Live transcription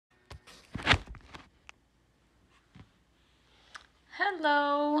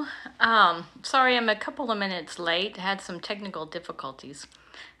Hello. Sorry I'm a couple of minutes late. I had some technical difficulties.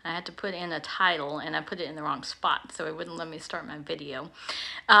 I had to put in a title and I put it in the wrong spot, so it wouldn't let me start my video.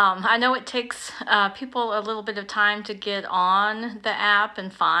 I know it takes people a little bit of time to get on the app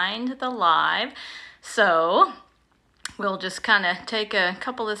and find the live, so we'll just kind of take a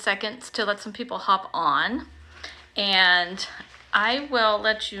couple of seconds to let some people hop on, and I will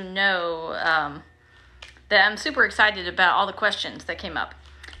let you know that I'm super excited about all the questions that came up.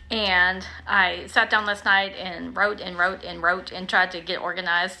 And I sat down last night and wrote and tried to get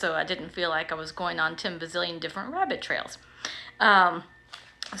organized so I didn't feel like I was going on 10 bazillion different rabbit trails.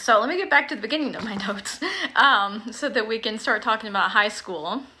 So let me get back to the beginning of my notes so that we can start talking about high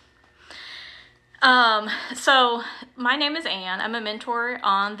school. So my name is Ann. I'm a mentor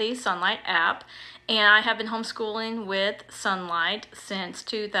on the Sonlight app, and I have been homeschooling with Sonlight since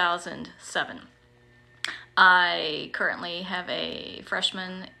 2007. I currently have a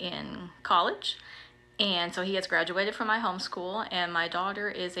freshman in college, and so he has graduated from my homeschool, and my daughter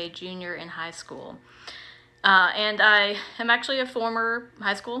is a junior in high school. And I am actually a former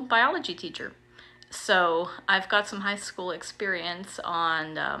high school biology teacher. So I've got some high school experience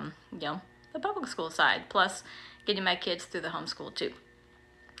on, the public school side, plus getting my kids through the homeschool too.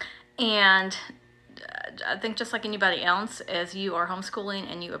 And I think just like anybody else, as you are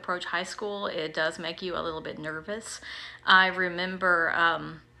homeschooling and you approach high school, it does make you a little bit nervous. I remember,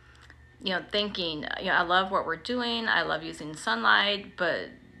 thinking, I love what we're doing. I love using Sonlight, but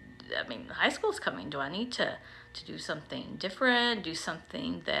I mean, high school's coming. Do I need to do something different? Do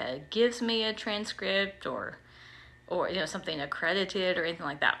something that gives me a transcript or something accredited or anything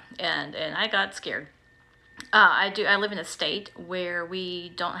like that? And I got scared. I live in a state where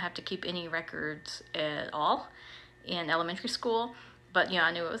we don't have to keep any records at all in elementary school, but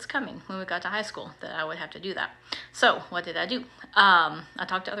I knew it was coming when we got to high school that I would have to do that. So what did I do? I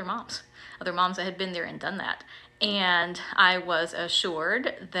talked to other moms that had been there and done that, and I was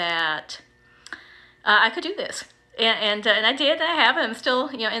assured that I could do this. And I did. I have. I'm still,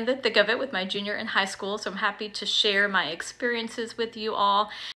 in the thick of it with my junior in high school. So I'm happy to share my experiences with you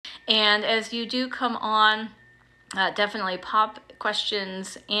all. And as you do come on, definitely pop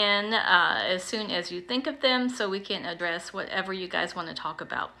questions in as soon as you think of them, so we can address whatever you guys want to talk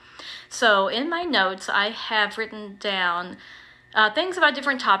about. So in my notes, I have written down things about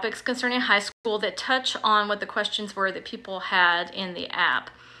different topics concerning high school that touch on what the questions were that people had in the app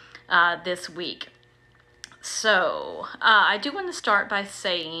this week. So I do want to start by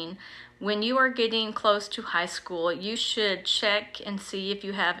saying, when you are getting close to high school, you should check and see if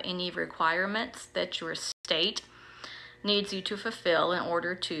you have any requirements that your state needs you to fulfill in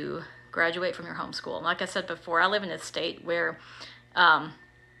order to graduate from your homeschool. Like I said before, I live in a state where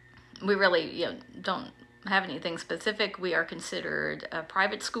we really don't have anything specific. We are considered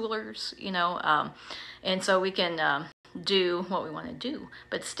private schoolers, and so we can do what we want to do.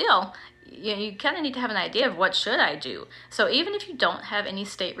 But still, you kind of need to have an idea of what should I do. So even if you don't have any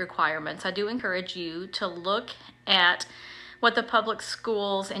state requirements, I do encourage you to look at what the public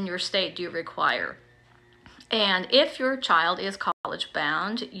schools in your state do require. And if your child is college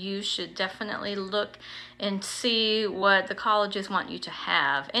bound, you should definitely look and see what the colleges want you to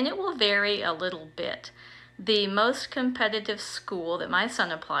have. And it will vary a little bit. The most competitive school that my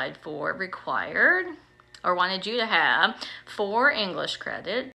son applied for required or wanted you to have 4 English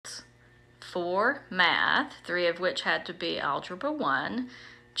credits, 4 math, 3 of which had to be Algebra 1,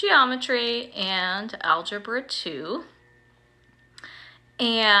 Geometry, and Algebra 2.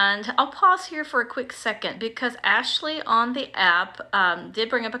 And I'll pause here for a quick second because Ashley on the app did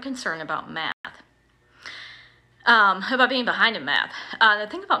bring up a concern about math, about being behind in math. The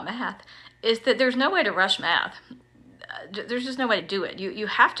thing about math is that there's no way to rush math. There's just no way to do it. You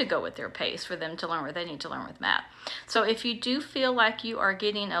have to go with their pace for them to learn what they need to learn with math. So if you do feel like you are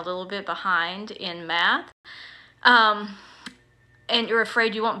getting a little bit behind in math, and you're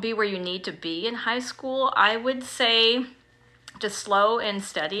afraid you won't be where you need to be in high school, I would say just slow and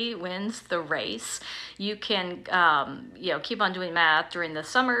steady wins the race. You can, keep on doing math during the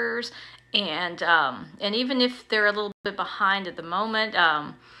summers, and even if they're a little bit behind at the moment,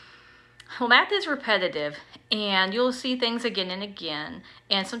 math is repetitive, and you'll see things again and again,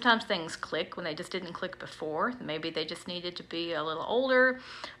 and sometimes things click when they just didn't click before. Maybe they just needed to be a little older,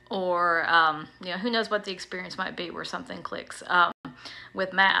 or who knows what the experience might be where something clicks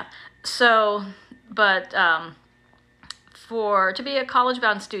with math. So, but to be a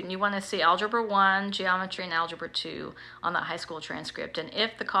college-bound student, you want to see Algebra 1, Geometry, and Algebra 2 on the high school transcript. And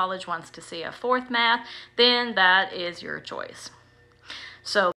if the college wants to see a 4th math, then that is your choice.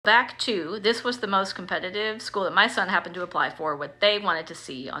 So back to, this was the most competitive school that my son happened to apply for, what they wanted to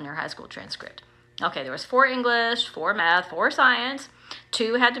see on your high school transcript. Okay, there was 4 English, 4 math, 4 science.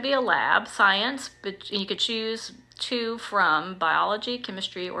 2 had to be a lab, science, but you could choose 2 from biology,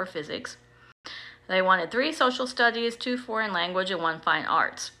 chemistry, or physics. They wanted 3 social studies, 2 foreign language, and 1 fine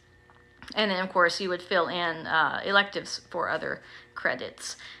arts. And then, of course, you would fill in electives for other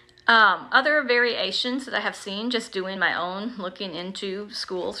credits. Other variations that I have seen just doing my own, looking into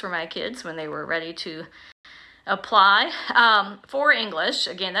schools for my kids when they were ready to apply. For English,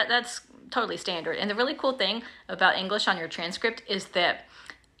 again, that's totally standard. And the really cool thing about English on your transcript is that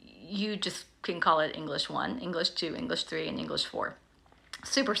you just can call it English 1, English 2, English 3, and English 4.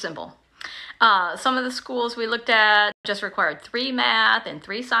 Super simple. Some of the schools we looked at just required 3 math and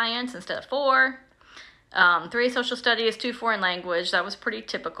 3 science instead of 4. 3 social studies, 2 foreign language. That was pretty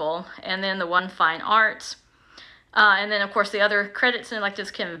typical. And then the 1 fine arts. And then, of course, the other credits and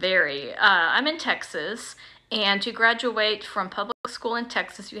electives can vary. I'm in Texas, and to graduate from public school in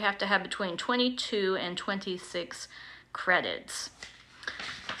Texas, you have to have between 22 and 26 credits.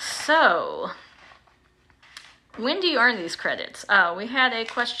 So, when do you earn these credits? We had a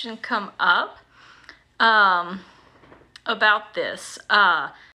question come up about this.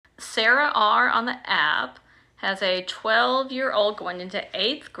 Sarah R. on the app has a 12-year-old going into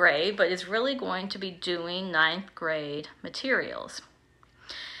 8th grade, but is really going to be doing 9th grade materials.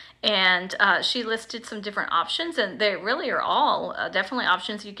 And she listed some different options, and they really are all definitely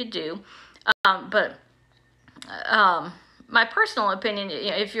options you could do. But my personal opinion,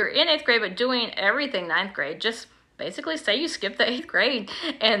 if you're in 8th grade but doing everything 9th grade, just basically say you skip the 8th grade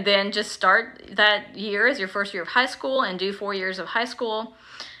and then just start that year as your first year of high school and do 4 years of high school.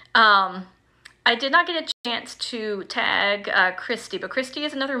 I did not get a chance to tag Christy, but Christy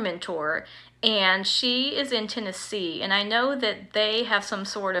is another mentor, and she is in Tennessee, and I know that they have some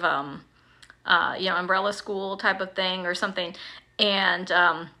sort of umbrella school type of thing or something, and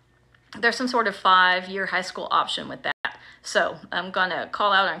there's some sort of 5-year high school option with that. So I'm gonna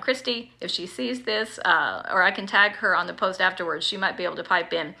call out on Christy if she sees this, or I can tag her on the post afterwards. She might be able to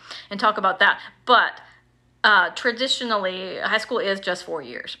pipe in and talk about that. But traditionally, high school is just 4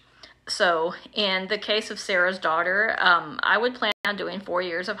 years. So in the case of Sarah's daughter, I would plan on doing 4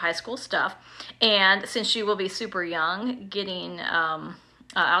 years of high school stuff. And since she will be super young, getting out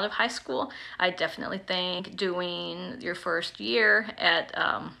of high school, I definitely think doing your first year at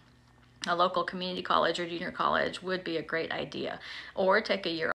a local community college or junior college would be a great idea. Or take a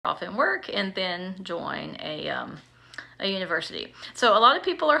year off and work and then join a university. So a lot of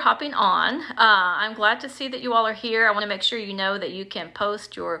people are hopping on. I'm glad to see that you all are here. I want to make sure you know that you can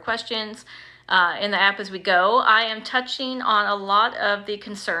post your questions in the app as we go. I am touching on a lot of the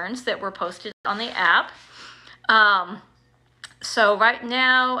concerns that were posted on the app. So right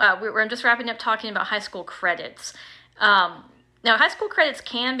now, I'm just wrapping up talking about high school credits. Now, high school credits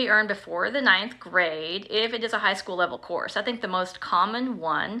can be earned before the 9th grade if it is a high school level course. I think the most common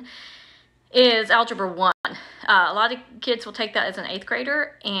one is Algebra 1. A lot of kids will take that as an 8th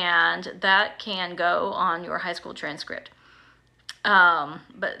grader, and that can go on your high school transcript.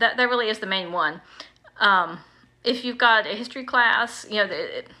 But that really is the main one. If you've got a history class,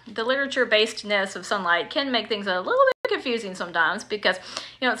 the literature-basedness of Sonlight can make things a little bit confusing sometimes because,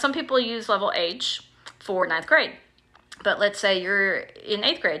 some people use level H for 9th grade. But let's say you're in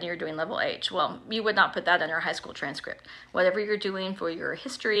 8th grade and you're doing level H. Well, you would not put that on your high school transcript. Whatever you're doing for your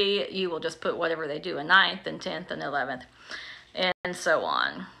history, you will just put whatever they do in 9th and 10th and 11th and so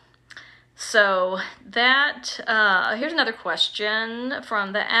on. So that, here's another question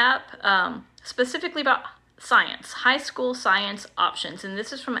from the app, specifically about science, high school science options. And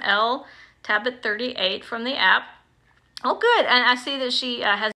this is from L Tabit 38 from the app. Oh, good. And I see that she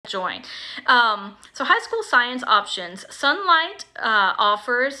has joined. So high school science options. Sonlight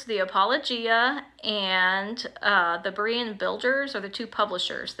offers the Apologia and the Berean Builders are the 2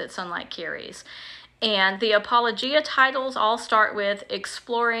 publishers that Sonlight carries. And the Apologia titles all start with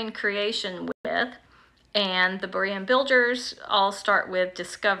Exploring Creation with, and the Berean Builders all start with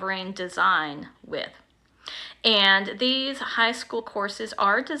Discovering Design with. And these high school courses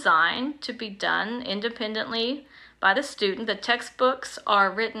are designed to be done independently by the student. The textbooks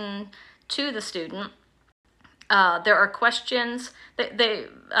are written to the student. There are questions.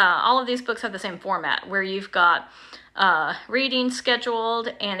 All of these books have the same format where you've got reading scheduled,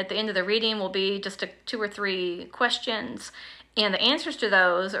 and at the end of the reading will be just 2 or 3 questions, and the answers to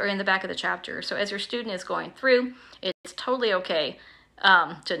those are in the back of the chapter. So as your student is going through, it's totally okay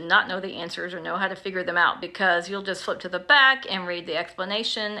to not know the answers or know how to figure them out, because you'll just flip to the back and read the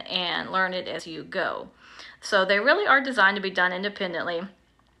explanation and learn it as you go. So they really are designed to be done independently.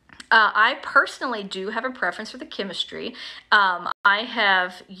 I personally do have a preference for the chemistry. I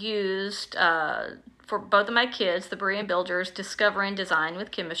have used, for both of my kids, the Berean Builders Discover and Design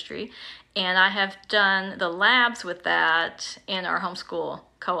with Chemistry, and I have done the labs with that in our homeschool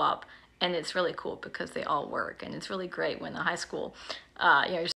co-op, and it's really cool because they all work, and it's really great when the high school,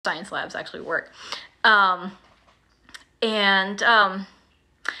 your science labs actually work.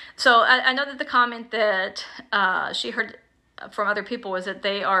 So I know that the comment that she heard from other people was that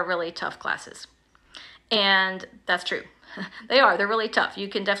they are really tough classes. And that's true. They are. They're really tough. You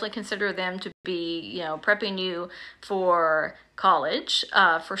can definitely consider them to be, prepping you for college,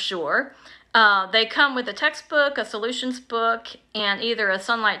 for sure. They come with a textbook, a solutions book, and either a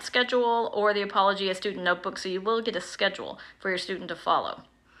Sonlight schedule or the Apologia student notebook, so you will get a schedule for your student to follow.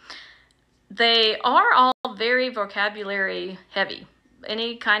 They are all very vocabulary heavy.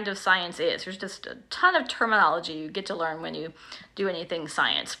 Any kind of science is. There's just a ton of terminology you get to learn when you do anything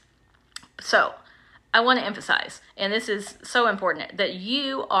science. So I want to emphasize, and this is so important, that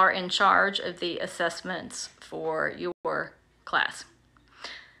you are in charge of the assessments for your class.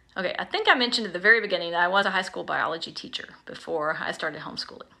 Okay, I think I mentioned at the very beginning that I was a high school biology teacher before I started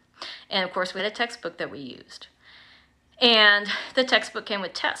homeschooling. And of course we had a textbook that we used. And the textbook came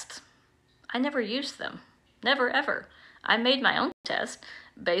with tests. I never used them. Never, ever. I made my own test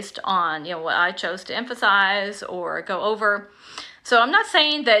based on, what I chose to emphasize or go over. So I'm not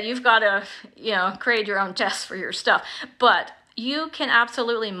saying that you've got to, create your own tests for your stuff, but you can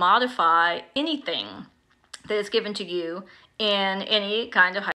absolutely modify anything that is given to you in any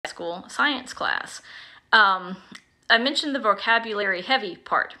kind of high school science class. I mentioned the vocabulary heavy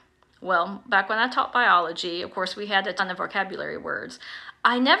part. Well, back when I taught biology, of course, we had a ton of vocabulary words.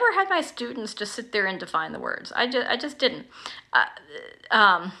 I never had my students just sit there and define the words. I just didn't.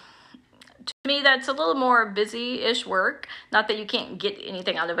 To me, that's a little more busy-ish work. Not that you can't get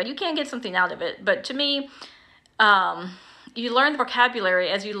anything out of it. You can get something out of it. But to me, you learn the vocabulary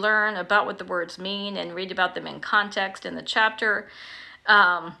as you learn about what the words mean and read about them in context in the chapter.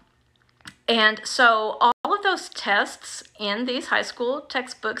 And so all of those tests in these high school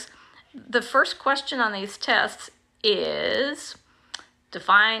textbooks, the first question on these tests is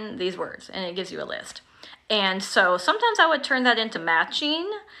define these words, and it gives you a list. And so sometimes I would turn that into matching.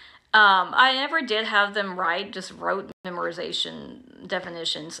 I never did have them write, just wrote memorization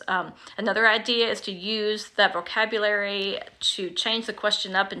definitions. Another idea is to use that vocabulary to change the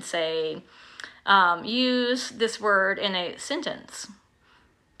question up and say, use this word in a sentence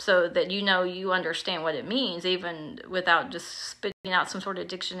so that you understand what it means, even without just spitting out some sort of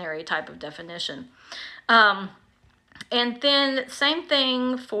dictionary type of definition. And then same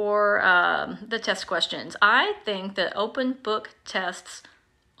thing for the test questions. I think that open book tests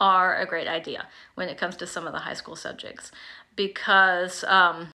are a great idea when it comes to some of the high school subjects, because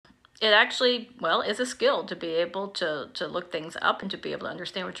it actually, is a skill to be able to look things up and to be able to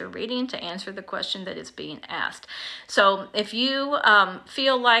understand what you're reading, to answer the question that is being asked. So if you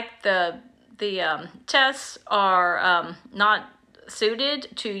feel like the tests are not suited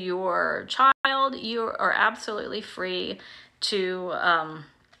to your child, you are absolutely free to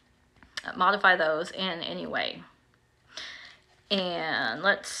modify those in any way. And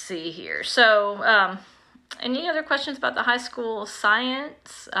let's see here. So any other questions about the high school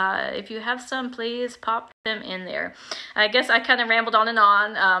science? If you have some, please pop them in there. I guess I kind of rambled on and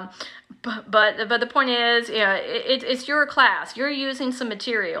on, but the point is, it's your class. You're using some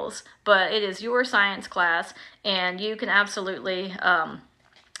materials, but it is your science class, and you can absolutely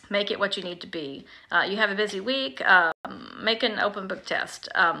make it what you need to be. You have a busy week, make an open book test.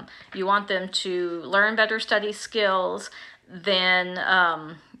 You want them to learn better study skills, then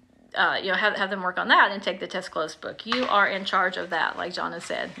have them work on that and take the test closed book. You are in charge of that, like John has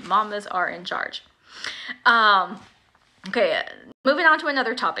said. Mamas are in charge. Okay, moving on to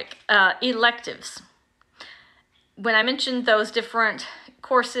another topic, electives. When I mentioned those different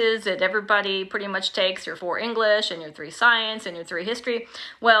courses that everybody pretty much takes, your 4 English and your 3 science and your 3 history,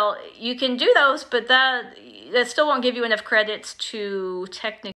 well, you can do those, but that still won't give you enough credits to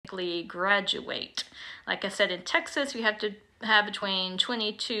technically graduate. Like I said, in Texas, you have to have between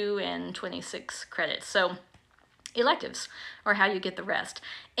 22 and 26 credits. So electives are how you get the rest.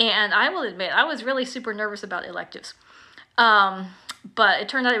 And I will admit, I was really super nervous about electives. But it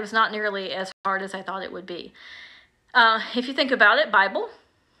turned out it was not nearly as hard as I thought it would be. If you think about it, Bible,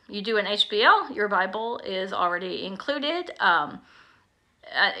 you do an HBL, your Bible is already included.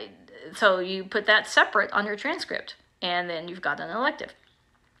 So you put that separate on your transcript, and then you've got an elective.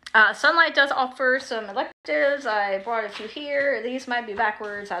 Sonlight does offer some electives. I brought a few here. These might be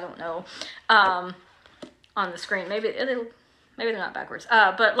backwards. I don't know. on the screen. Maybe they're not backwards.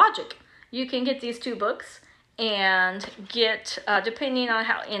 But logic. You can get these 2 books and get, depending on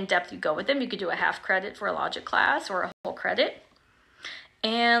how in-depth you go with them, you could do a half credit for a logic class or a whole credit.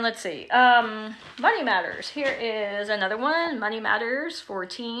 And let's see, Money Matters. Here is another one, Money Matters for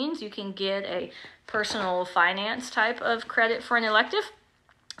teens. You can get a personal finance type of credit for an elective.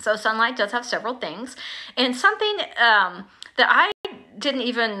 So Sonlight does have several things. And something that I didn't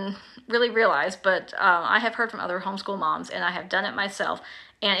even really realize, but I have heard from other homeschool moms, and I have done it myself,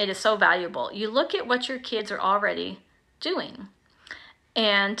 and it is so valuable. You look at what your kids are already doing.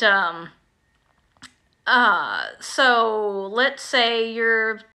 And so let's say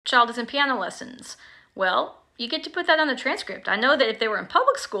your child is in piano lessons. Well, you get to put that on the transcript. I know that if they were in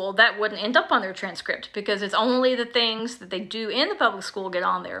public school, that wouldn't end up on their transcript because it's only the things that they do in the public school get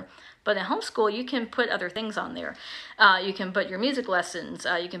on there. But in homeschool, you can put other things on there. You can put your music lessons.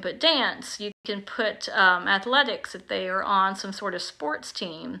 You can put dance. You can put athletics if they are on some sort of sports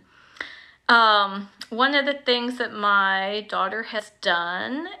team. One of the things that my daughter has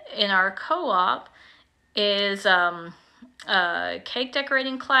done in our co-op is a cake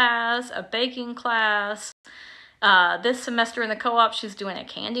decorating class, a baking class. This semester in the co-op, she's doing a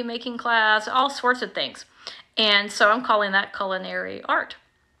candy making class, all sorts of things. And so I'm calling that culinary art.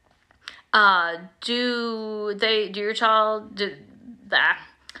 Do they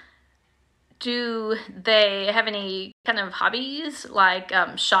have any kind of hobbies like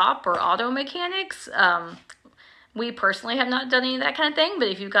shop or auto mechanics? We personally have not done any of that kind of thing, but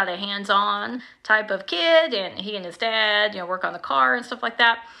if you've got a hands-on type of kid and he and his dad, work on the car and stuff like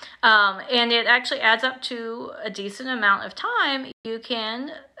that, and it actually adds up to a decent amount of time, you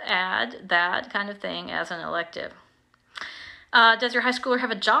can add that kind of thing as an elective. Does your high schooler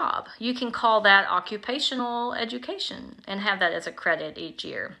have a job? You can call that occupational education and have that as a credit each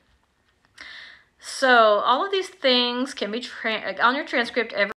year. So all of these things can be on your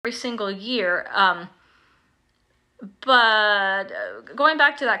transcript every single year. But going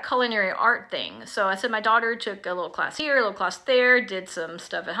back to that culinary art thing, so I said my daughter took a little class here, a little class there, did some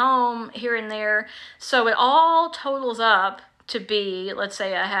stuff at home here and there. So it all totals up to be, let's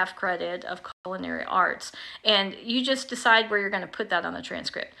say, a half credit of culinary arts. And you just decide where you're going to put that on the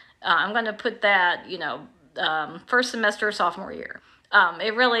transcript. I'm going to put that, first semester, sophomore year.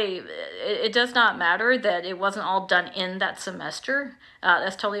 It does not matter that it wasn't all done in that semester.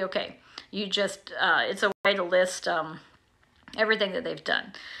 That's totally okay. You just, it's a way to list everything that they've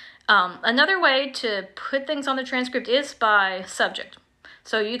done. Another way to put things on the transcript is by subject.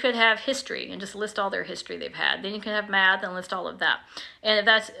 So you could have history and just list all their history they've had. Then you can have math and list all of that. And if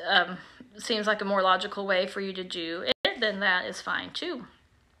that seems like a more logical way for you to do it, then that is fine too.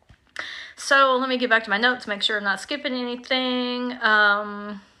 So let me get back to my notes, make sure I'm not skipping anything.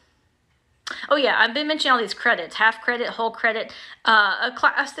 Oh yeah, I've been mentioning all these credits, half credit, whole credit. A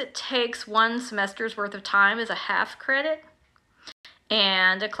class that takes 1 semester's worth of time is a half credit.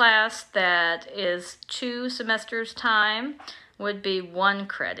 And a class that is 2 semesters' time would be 1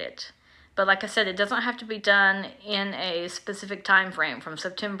 credit. But like I said, it doesn't have to be done in a specific time frame from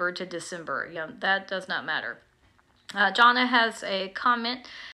September to December. That does not matter. Jonna has a comment.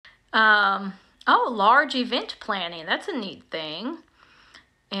 Large event planning. That's a neat thing.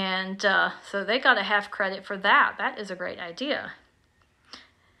 And so they got a half credit for that. That is a great idea.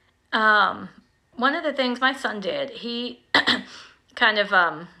 One of the things my son did, he kind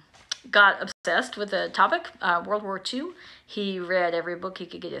of got obsessed with the topic, World War II. He read every book he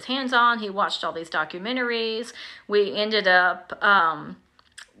could get his hands on. He watched all these documentaries. We ended up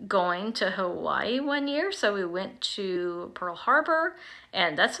going to Hawaii one year, so we went to Pearl Harbor,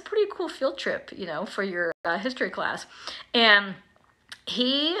 and that's a pretty cool field trip, for your history class. And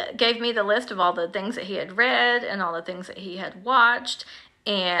he gave me the list of all the things that he had read and all the things that he had watched,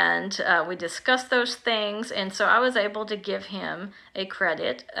 and we discussed those things, and so I was able to give him a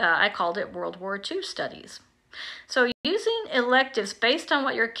credit. I called it World War II Studies. So using electives based on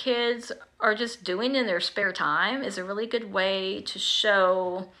what your kids are just doing in their spare time is a really good way to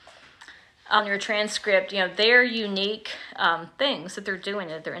show on your transcript, their unique things that they're doing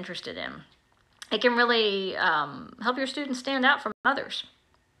that they're interested in. It can really help your students stand out from others.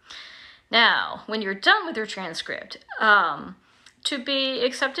 Now, when you're done with your transcript, to be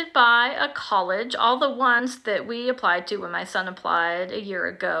accepted by a college, all the ones that we applied to when my son applied a year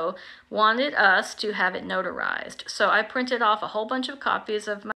ago wanted us to have it notarized. So I printed off a whole bunch of copies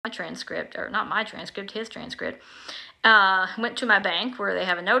of my transcript, or not my transcript, his transcript. Went to my bank where they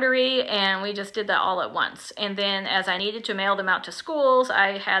have a notary, and we just did that all at once. And then as I needed to mail them out to schools,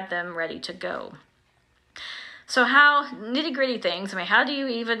 I had them ready to go. So how nitty-gritty things, how do you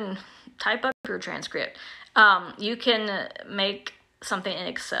even type up your transcript? You can make something in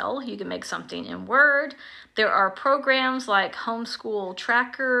Excel. You can make something in Word. There are programs like Homeschool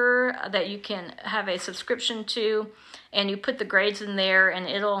Tracker that you can have a subscription to, and you put the grades in there and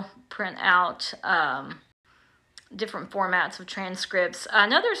it'll print out different formats of transcripts. I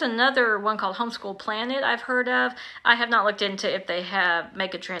know there's another one called Homeschool Planet I've heard of. I have not looked into if they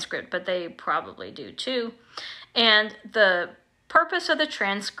make a transcript, but they probably do too. And the purpose of the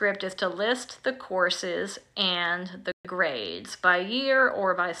transcript is to list the courses and the grades by year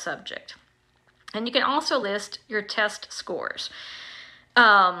or by subject. And you can also list your test scores,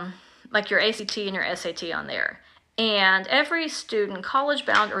 like your ACT and your SAT on there. And every student, college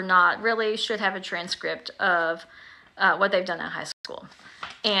bound or not, really should have a transcript of what they've done in high school.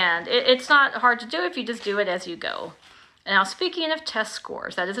 And it's not hard to do if you just do it as you go. Now, speaking of test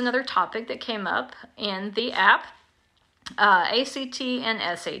scores, that is another topic that came up in the app, ACT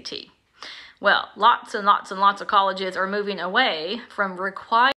and SAT. Well, lots and lots and lots of colleges are moving away from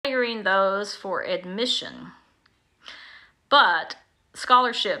requiring those for admission. But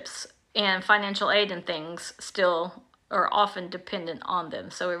scholarships and financial aid and things still are often dependent on them.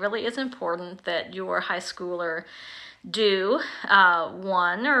 So it really is important that your high schooler do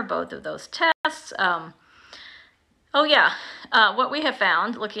one or both of those tests. What we have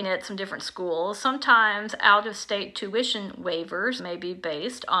found looking at some different schools, sometimes out-of-state tuition waivers may be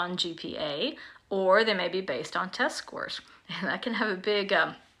based on GPA, or they may be based on test scores. And that can have a big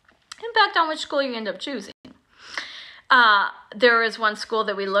impact on which school you end up choosing. There is one school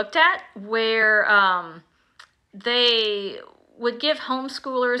that we looked at where they would give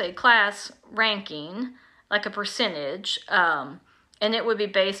homeschoolers a class ranking, like a percentage, and it would be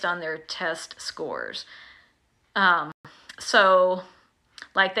based on their test scores. So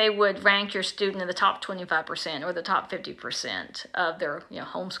like they would rank your student in the top 25% or the top 50% of their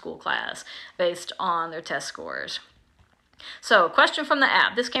homeschool class based on their test scores. So question from the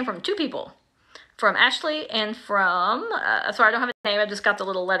app. This came from two people, from Ashley and from, sorry, I don't have a name, I just got the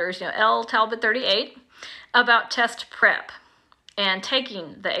little letters, L Talbot 38, about test prep and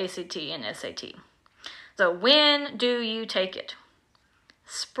taking the ACT and SAT. So when do you take it?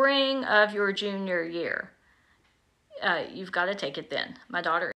 Spring of your junior year. You've got to take it then. My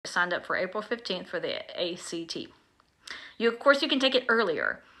daughter signed up for April 15th for the ACT. Of course, you can take it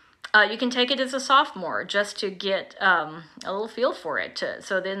earlier. You can take it as a sophomore just to get a little feel for it.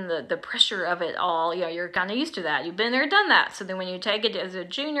 So then the pressure of it all, you're kind of used to that. You've been there, done that. So then when you take it as a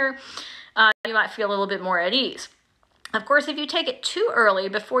junior, you might feel a little bit more at ease. Of course, if you take it too early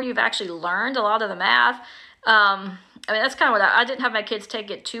before you've actually learned a lot of the math, that's kind of what I didn't have my kids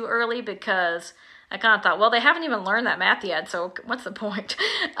take it too early because I kind of thought, well, they haven't even learned that math yet, so what's the point?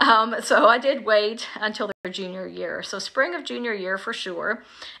 So I did wait until their junior year. So spring of junior year for sure.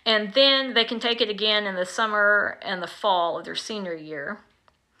 And then they can take it again in the summer and the fall of their senior year,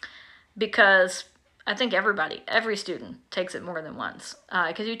 because I think every student takes it more than once,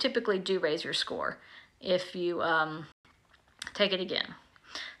 because you typically do raise your score if you take it again.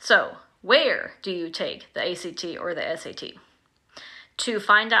 So where do you take the ACT or the SAT? To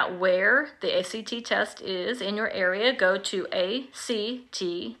find out where the ACT test is in your area, go to act.org.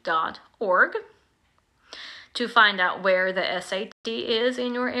 To find out where the SAT is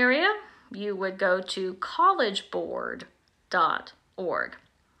in your area, you would go to collegeboard.org.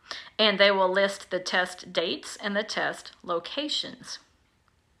 And they will list the test dates and the test locations.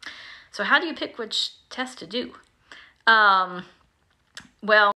 So how do you pick which test to do?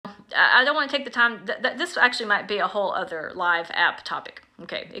 Well, I don't want to take the time. This actually might be a whole other live app topic.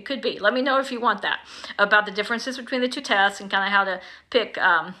 Okay, it could be. Let me know if you want that, about the differences between the two tests and kind of how to pick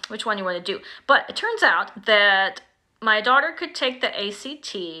which one you want to do. But it turns out that my daughter could take the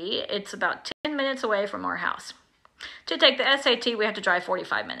ACT. It's about 10 minutes away from our house. To take the SAT, we have to drive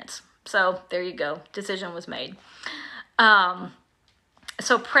 45 minutes. So there you go. Decision was made.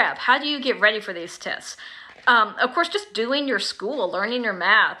 So prep. How do you get ready for these tests? Of course, just doing your school, learning your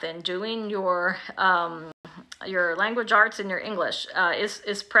math, and doing your language arts and your English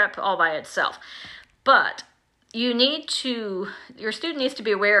is prep all by itself. But your student needs to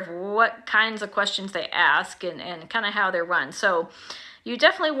be aware of what kinds of questions they ask and kind of how they're run. So you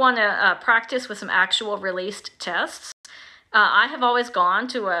definitely want to practice with some actual released tests. I have always gone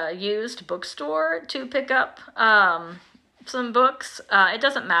to a used bookstore to pick up some books. It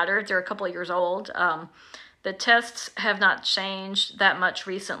doesn't matter if they're a couple of years old. The tests have not changed that much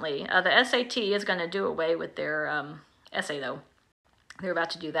recently. The SAT is going to do away with their essay, though. They're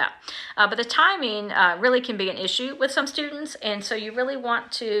about to do that. But the timing really can be an issue with some students, and so you really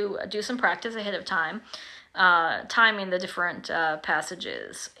want to do some practice ahead of time, timing the different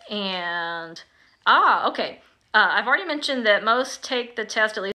passages. And Okay. I've already mentioned that most take the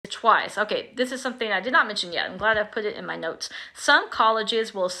test at least twice. Okay, this is something I did not mention yet. I'm glad I put it in my notes. Some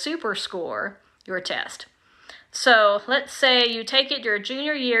colleges will super score your test. So let's say you take it your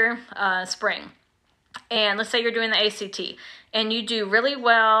junior year, spring, and let's say you're doing the ACT, and you do really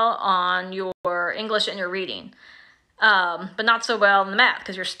well on your English and your reading, but not so well in the math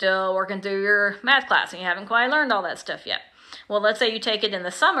because you're still working through your math class and you haven't quite learned all that stuff yet. Well, let's say you take it in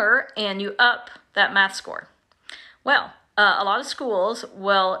the summer and you up that math score. Well, a lot of schools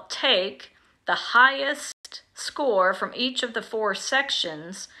will take the highest score from each of the 4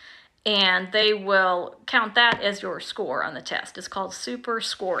 sections and they will count that as your score on the test. It's called super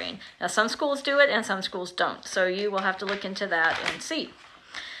scoring. Now, some schools do it and some schools don't, so you will have to look into that and see.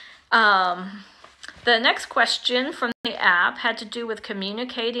 The next question from the app had to do with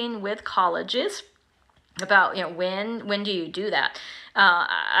communicating with colleges about, when do you do that?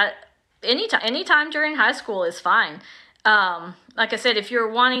 Anytime during high school is fine. Like I said, if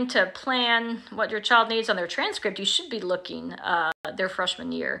you're wanting to plan what your child needs on their transcript, you should be looking their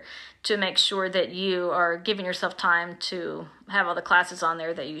freshman year to make sure that you are giving yourself time to have all the classes on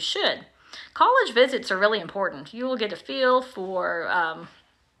there that you should. College visits are really important. You will get a feel for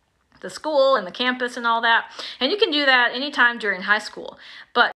the school and the campus and all that. And you can do that anytime during high school.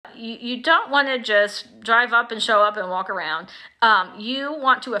 But you don't want to just drive up and show up and walk around. You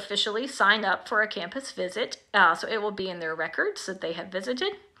want to officially sign up for a campus visit. So it will be in their records that they have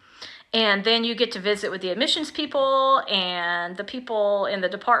visited. And then you get to visit with the admissions people and the people in the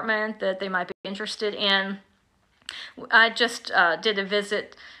department that they might be interested in. I just did a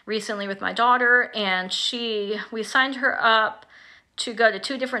visit recently with my daughter, and we signed her up to go to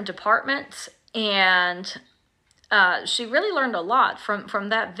 2 different departments, and she really learned a lot from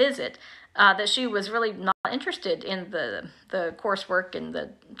that visit, that she was really not interested in the coursework and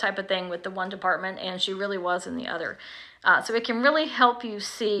the type of thing with the one department, and she really was in the other. So it can really help you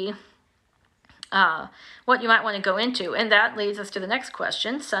see what you might want to go into. And that leads us to the next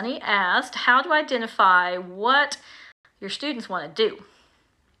question. Sunny asked, how do I identify what your students want to do?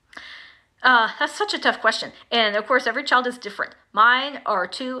 That's such a tough question. And of course, every child is different. Mine are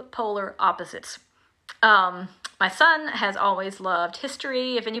 2 polar opposites. My son has always loved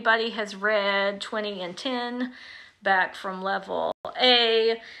history. If anybody has read 20 and 10 back from level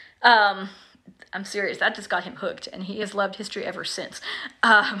A, I'm serious, that just got him hooked, and he has loved history ever since.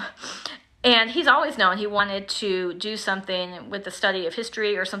 And he's always known he wanted to do something with the study of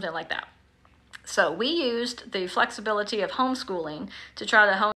history or something like that. So we used the flexibility of homeschooling to try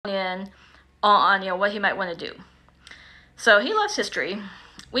to hone in on what he might want to do. So he loves history.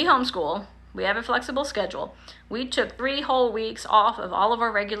 We homeschool. We have a flexible schedule. We took 3 whole weeks off of all of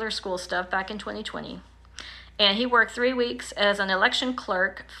our regular school stuff back in 2020. And he worked 3 weeks as an election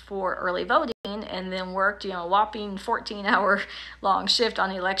clerk for early voting, and then worked, a whopping 14-hour long shift on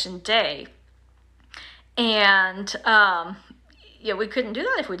election day. And, we couldn't do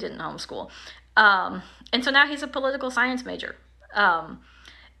that if we didn't homeschool. And so now he's a political science major.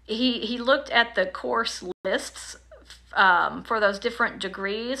 He looked at the course lists for those different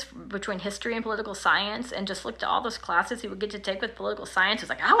degrees between history and political science, and just looked at all those classes he would get to take with political science. He's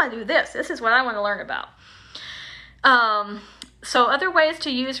like, I want to do this. This is what I want to learn about. So other ways to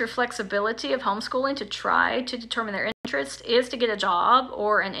use your flexibility of homeschooling to try to determine their interest is to get a job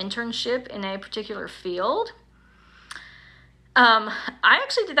or an internship in a particular field. I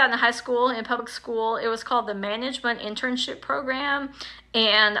actually did that in high school, in public school. It was called the Management Internship Program,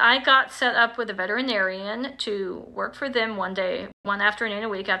 and I got set up with a veterinarian to work for them one afternoon a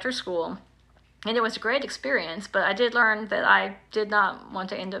week after school. And it was a great experience, but I did learn that I did not want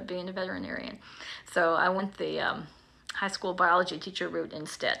to end up being a veterinarian. So I went the high school biology teacher route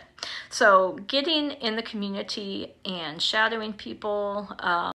instead. So getting in the community and shadowing people,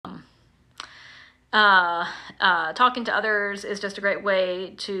 talking to others is just a great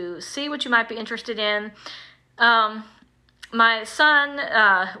way to see what you might be interested in. My son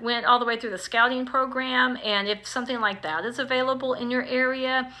went all the way through the scouting program, and if something like that is available in your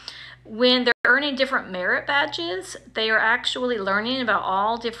area, when they're earning different merit badges, they are actually learning about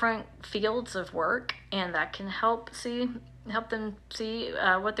all different fields of work, and that can help them see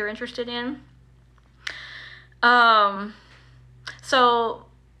what they're interested in. So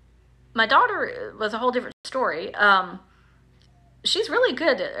my daughter was a whole different story. She's really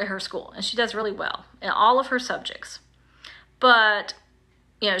good at her school, and she does really well in all of her subjects. But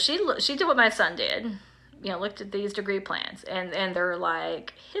she did what my son did. Looked at these degree plans, and they're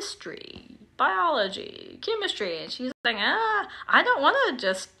like history, biology, chemistry, and she's like, I don't want to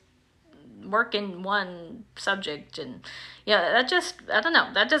just work in one subject, and I don't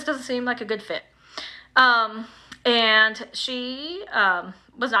know, that just doesn't seem like a good fit. And she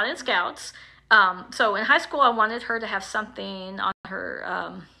was not in Scouts. So in high school, I wanted her to have something on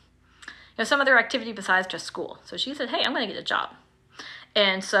her, some other activity besides just school. So she said, hey, I'm going to get a job.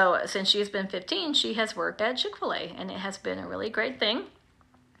 And so since she's been 15, she has worked at Chick-fil-A, and it has been a really great thing.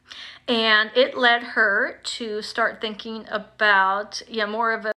 And it led her to start thinking about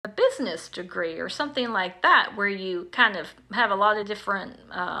more of a business degree or something like that, where you kind of have a lot of different,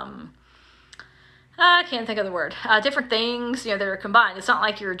 I can't think of the word, different things, that are combined. It's not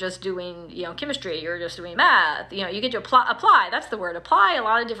like you're just doing, chemistry, you're just doing math. You get to apply, that's the word, apply a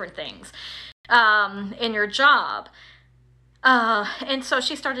lot of different things in your job. And so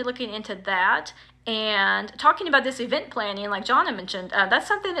she started looking into that and talking about this event planning, like Jonna mentioned. That's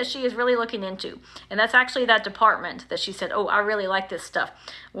something that she is really looking into. And that's actually that department that she said, oh, I really like this stuff,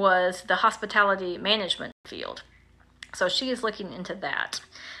 was the hospitality management field. So she is looking into that.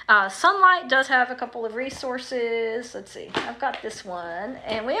 Sonlight does have a couple of resources. Let's see, I've got this one.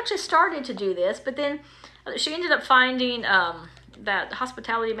 And we actually started to do this, but then she ended up finding that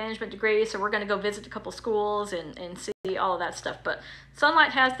hospitality management degree, so we're going to go visit a couple schools and see all of that stuff. But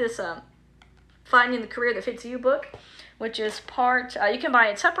Sonlight has this Finding the Career That Fits You book, which is part, you can buy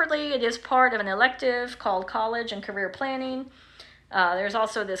it separately. It is part of an elective called College and Career Planning. There's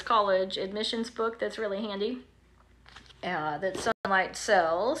also this college admissions book that's really handy that Sonlight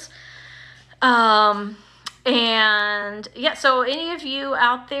sells. And yeah, so any of you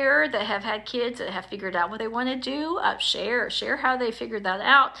out there that have had kids that have figured out what they want to do, share how they figured that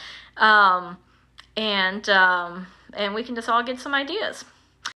out. And we can just all get some ideas.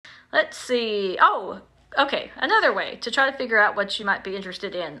 Let's see. Oh, okay. Another way to try to figure out what you might be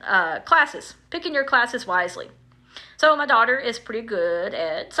interested in. Classes. Picking your classes wisely. So my daughter is pretty good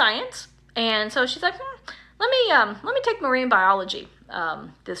at science. And so she's like, let me take marine biology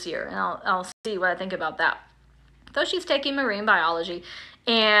this year. And I'll see what I think about that. So she's taking marine biology,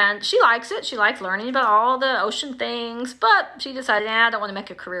 and she likes it. She likes learning about all the ocean things, but she decided, I don't want to make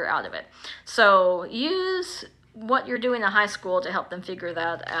a career out of it. So use what you're doing in high school to help them figure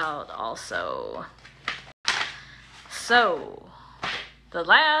that out also. So the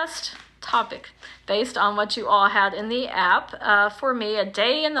last topic, based on what you all had in the app, for me, a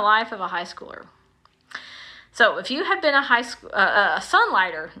day in the life of a high schooler. So if you have been a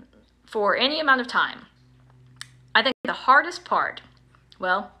Sonlighter for any amount of time, I think the hardest part,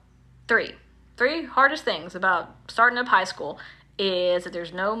 well, three hardest things about starting up high school is that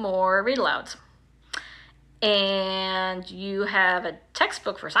there's no more read-alouds. And you have a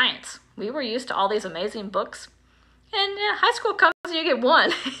textbook for science. We were used to all these amazing books. And high school comes and you get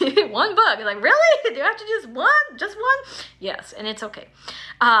one. You get one book. You're like, really? Do you have to just one? Just one? Yes, and it's okay.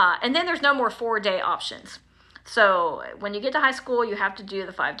 And then there's no more 4-day options. So when you get to high school, you have to do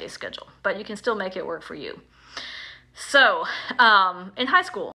the 5-day schedule. But you can still make it work for you. So, in high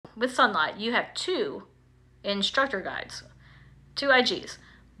school, with Sonlight, you have 2 instructor guides, 2 IGs,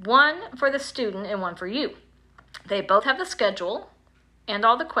 one for the student and one for you. They both have the schedule and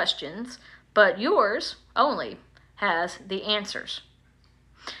all the questions, but yours only has the answers.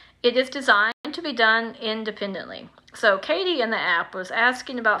 It is designed to be done independently. So Katie in the app was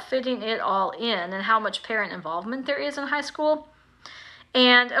asking about fitting it all in and how much parent involvement there is in high school.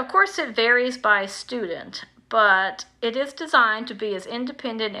 And of course it varies by student, but it is designed to be as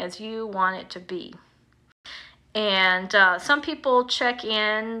independent as you want it to be. And some people check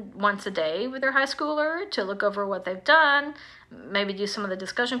in once a day with their high schooler to look over what they've done, maybe do some of the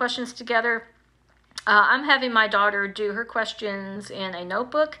discussion questions together. I'm having my daughter do her questions in a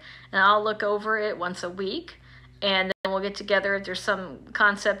notebook, and I'll look over it once a week. And then we'll get together. If there's some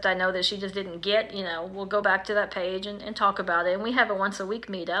concept I know that she just didn't get, we'll go back to that page and talk about it. And we have a once a week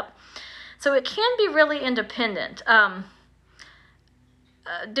meetup. So it can be really independent.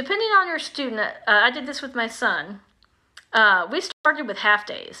 Depending on your student, I did this with my son. We started with half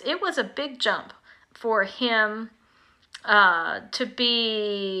days. It was a big jump for him to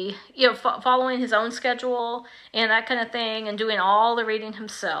be, following his own schedule and that kind of thing and doing all the reading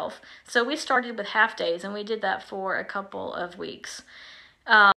himself. So we started with half days, and we did that for a couple of weeks.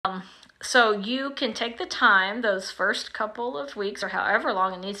 So you can take the time those first couple of weeks or however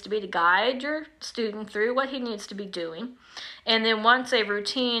long it needs to be to guide your student through what he needs to be doing. And then once a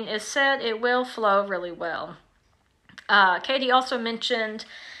routine is set, it will flow really well. Katie also mentioned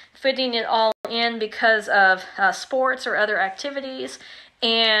fitting it all in because of sports or other activities,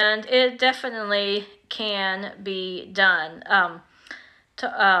 and it definitely can be done.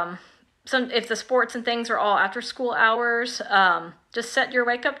 If the sports and things are all after school hours, just set your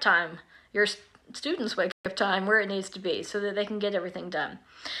wake up time. Your students' wake-up time where it needs to be so that they can get everything done.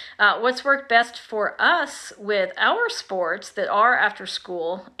 What's worked best for us with our sports that are after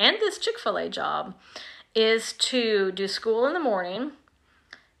school and this Chick-fil-A job is to do school in the morning.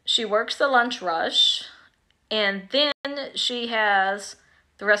 She works the lunch rush, and then she has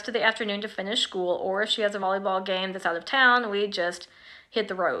the rest of the afternoon to finish school, or if she has a volleyball game that's out of town, we just hit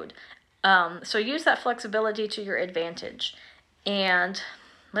the road. So use that flexibility to your advantage. And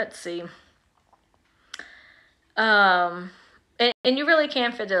let's see. And you really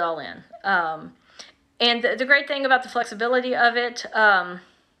can fit it all in. And the great thing about the flexibility of it,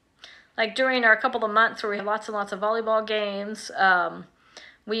 like during our couple of months where we have lots and lots of volleyball games,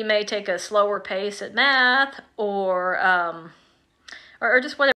 we may take a slower pace at math or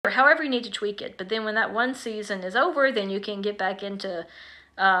just whatever, however you need to tweak it. But then when that one season is over, then you can get back into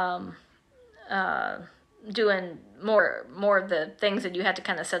doing more of the things that you had to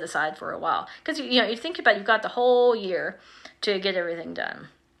kind of set aside for a while. Because, you think about it, you've got the whole year to get everything done.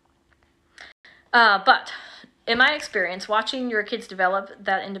 But in my experience, watching your kids develop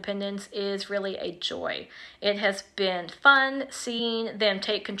that independence is really a joy. It has been fun seeing them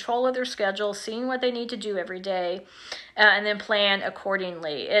take control of their schedule, seeing what they need to do every day, and then plan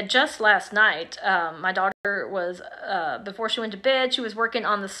accordingly. Just last night, my daughter was, before she went to bed, she was working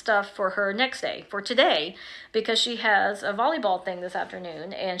on the stuff for her next day, for today, because she has a volleyball thing this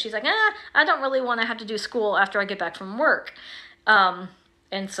afternoon, and she's like, I don't really want to have to do school after I get back from work.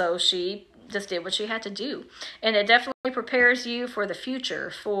 And so she just did what she had to do. And it definitely prepares you for the future,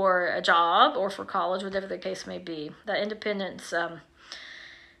 for a job or for college, whatever the case may be. That independence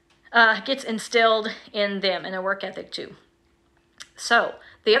gets instilled in them, and a work ethic too. So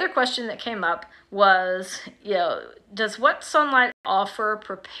the other question that came up was, does what Sonlight offer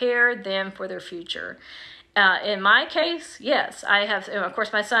prepare them for their future? In my case, yes, I have. Of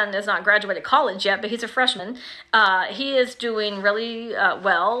course, my son has not graduated college yet, but he's a freshman. He is doing really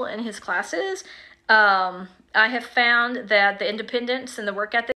well in his classes. I have found that the independence and the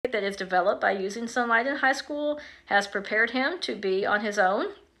work ethic that is developed by using Sonlight in high school has prepared him to be on his own.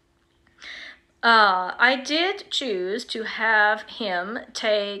 I did choose to have him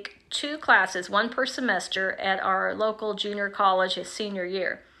take 2 classes, 1 per semester, at our local junior college his senior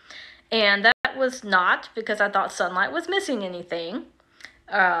year. And that was not because I thought Sonlight was missing anything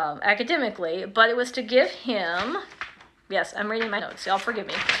academically, but it was to give him, yes, I'm reading my notes, y'all forgive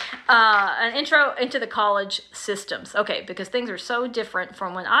me, an intro into the college systems. Okay, because things are so different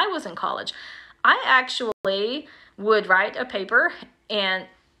from when I was in college. I actually would write a paper and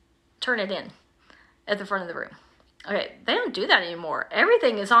turn it in at the front of the room. Okay, they don't do that anymore.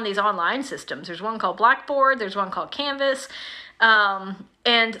 Everything is on these online systems. There's one called Blackboard, there's one called Canvas.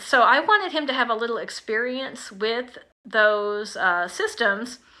 And so I wanted him to have a little experience with those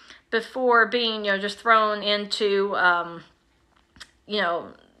systems before being, just thrown into,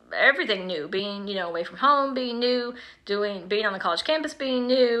 everything new, being, away from home, being new, being on the college campus, being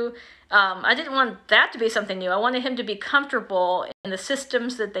new. I didn't want that to be something new. I wanted him to be comfortable in the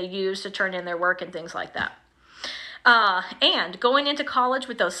systems that they use to turn in their work and things like that. And going into college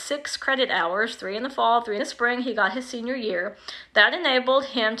with those 6 credit hours, 3 in the fall, 3 in the spring, he got his senior year. That enabled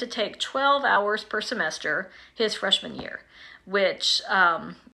him to take 12 hours per semester his freshman year, which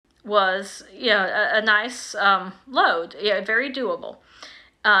was, a nice load, very doable.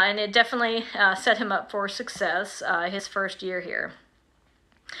 And it definitely set him up for success his first year here.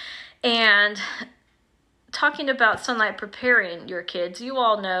 And talking about Sonlight preparing your kids, you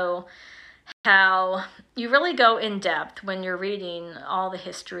all know how you really go in depth when you're reading all the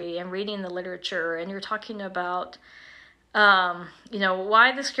history and reading the literature, and you're talking about,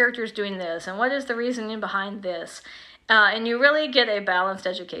 why this character is doing this and what is the reasoning behind this. And you really get a balanced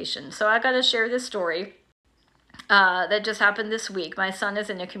education. So I got to share this story that just happened this week. My son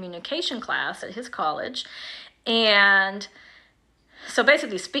is in a communication class at his college, and so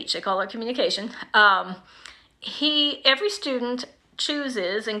basically speech, they call it communication. Every student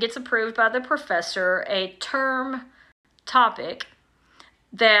chooses and gets approved by the professor a term topic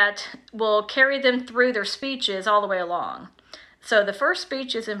that will carry them through their speeches all the way along. So the first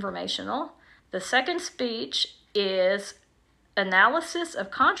speech is informational. The second speech is analysis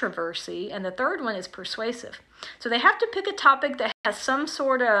of controversy, and the third one is persuasive. So they have to pick a topic that has some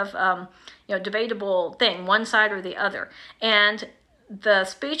sort of debatable thing, one side or the other. And the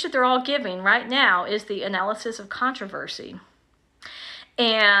speech that they're all giving right now is the analysis of controversy.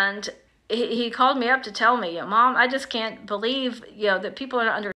 And he called me up to tell me, Mom, I just can't believe, that people are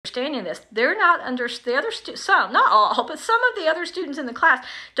not understanding this. They're not some, not all, but some of the other students in the class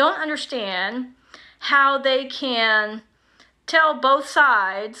don't understand how they can tell both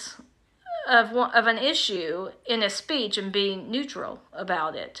sides of an issue in a speech and be neutral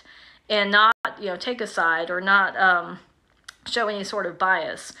about it, and not take a side or not show any sort of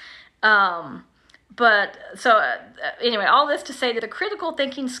bias. But so anyway, all this to say that the critical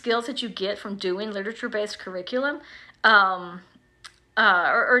thinking skills that you get from doing literature-based curriculum are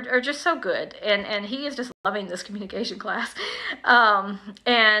just so good, and he is just loving this communication class,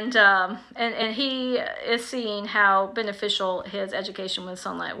 and he is seeing how beneficial his education with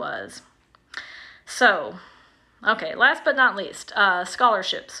Sonlight was. So, okay, last but not least,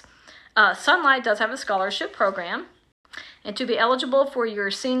 scholarships. Sonlight does have a scholarship program. And to be eligible for your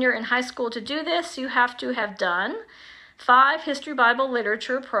senior in high school to do this, you have to have done 5 History Bible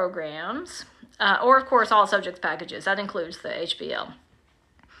Literature programs, or of course all subjects packages. That includes the HBL.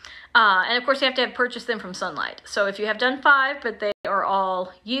 And of course you have to have purchased them from Sonlight. So if you have done 5, but they are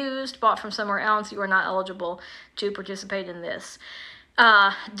all used, bought from somewhere else, you are not eligible to participate in this.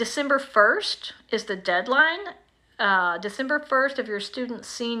 December 1st is the deadline. December 1st of your student's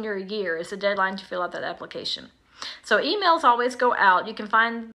senior year is the deadline to fill out that application. So emails always go out. You can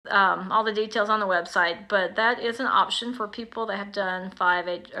find all the details on the website, but that is an option for people that have done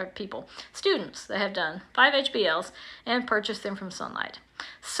students that have done 5 HBLs and purchased them from Sonlight.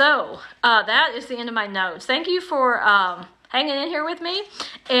 So that is the end of my notes. Thank you for hanging in here with me,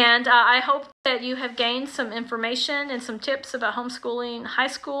 and I hope that you have gained some information and some tips about homeschooling high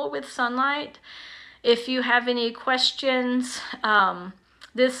school with Sonlight. If you have any questions,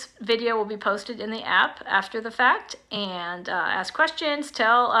 this video will be posted in the app after the fact, and ask questions,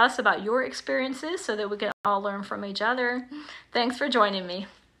 tell us about your experiences so that we can all learn from each other. Thanks for joining me.